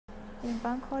in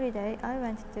bank holiday, I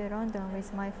went to London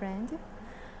with my friend,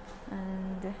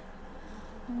 and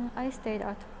I stayed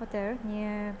at hotel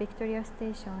near Victoria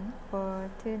Station for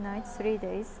 2 nights, 3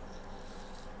 days.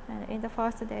 And in the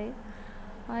first day,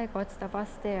 I got the bus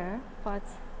there, but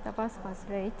the bus was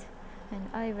late, and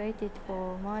I waited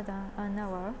for more than an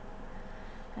hour.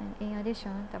 And in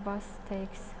addition, the bus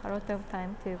takes a lot of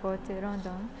time to go to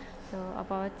London, so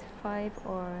about 5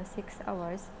 or 6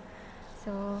 hours.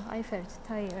 So I felt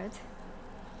tired.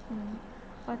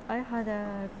 But I had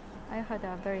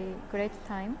a very great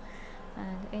time.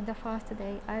 And in the first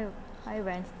day, I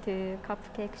went to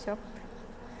cupcake shop.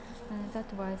 And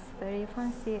that was very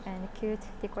fancy and cute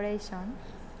decoration.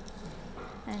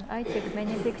 And I took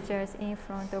many pictures in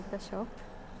front of the shop.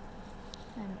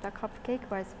 And the cupcake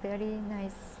was very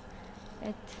nice.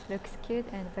 It looks cute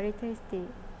and very tasty.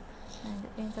 And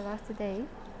in the last day,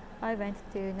 I went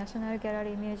to National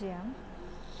Gallery Museum,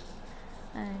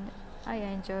 and I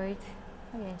enjoyed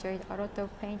a lot of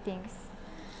paintings.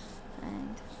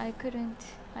 And I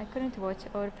couldn't watch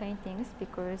all paintings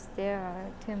because there are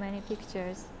too many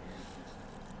pictures.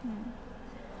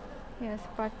 Yes,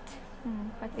 but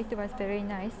it was very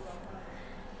nice.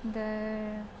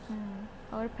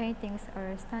 All paintings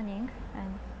are stunning,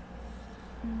 and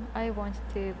I want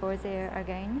to go there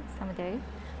again someday.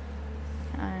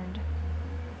 And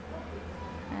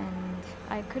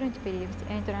I couldn't believe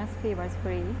the entrance fee was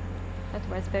free. That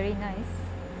was very nice.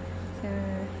 So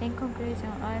in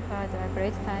conclusion, I had a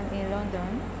great time in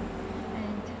London,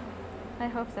 and I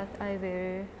hope that I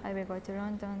will go to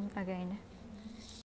London again.